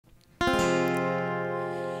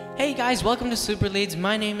Hey guys, welcome to Super Leads.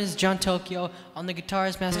 My name is John Tokyo. On the guitar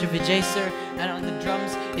is Master Vijay sir, and on the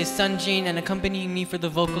drums is Sanjin, and accompanying me for the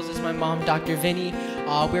vocals is my mom, Dr. Vini.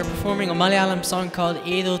 We're performing a Malayalam song called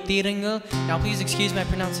Etho Theerangal. Now please excuse my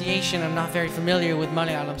pronunciation, I'm not very familiar with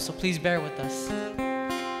Malayalam, so please bear with us.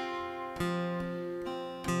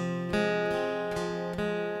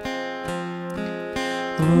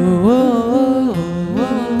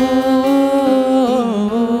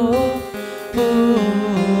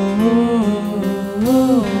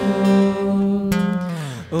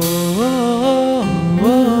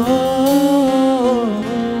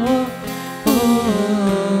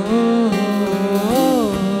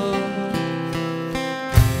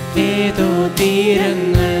 ഏതോ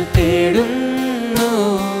തീരങ്ങൾ തേടുന്നു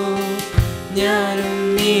ഞാനും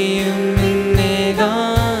നീയും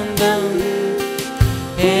ഇന്നേകാന്തം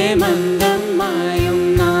ഹേമന്തമായും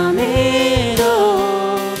നാമേതോ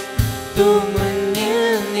തൂമഞ്ഞിൽ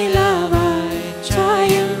നിലാവായി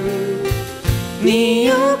ചായും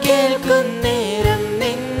നീയോ കേൾക്കുന്നേരം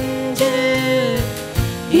നെഞ്ചിൽ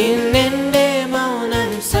ഇന്നെന്റെ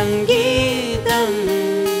മൗനം സംഗീതം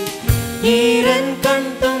ഈരൻ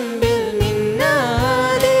കൺതുമ്പിൽ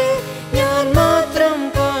നിന്നാതെ ഞാൻ മാത്രം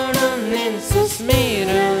കാണും നിൻ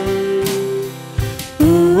സുസ്മേരം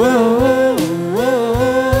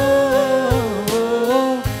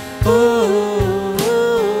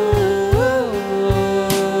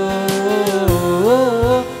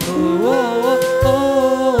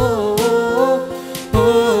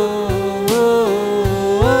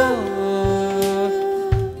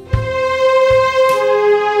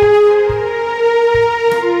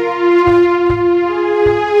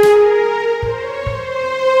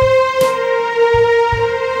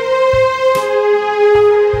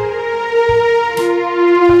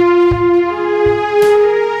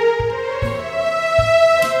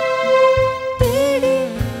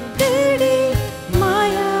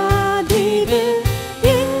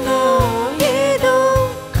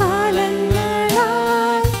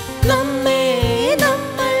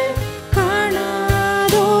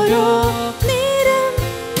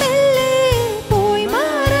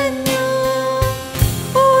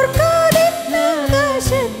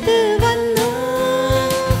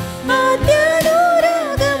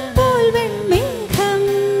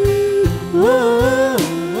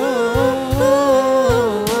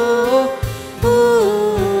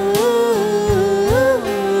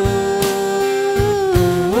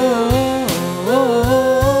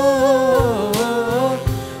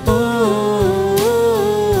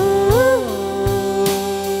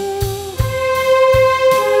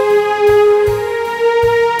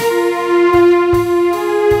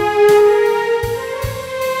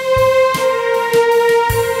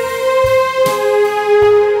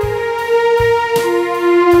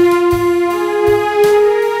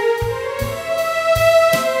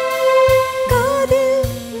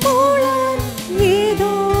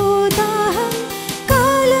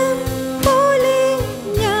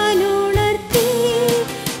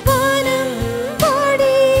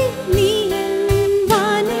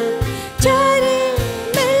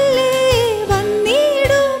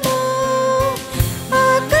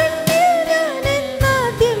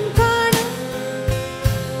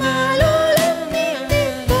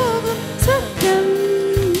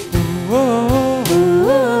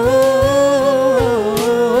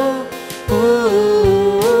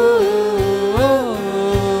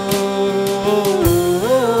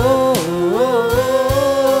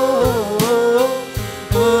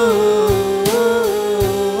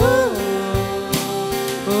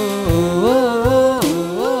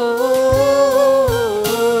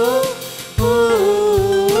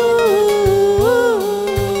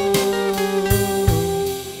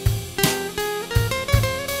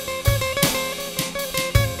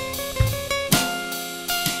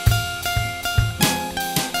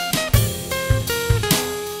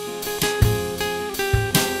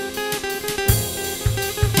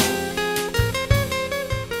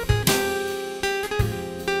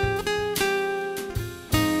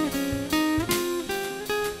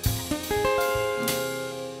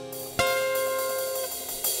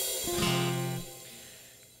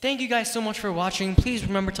Thank you guys so much for watching. Please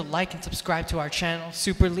remember to like and subscribe to our channel,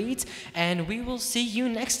 Super Leads, and we will see you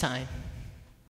next time.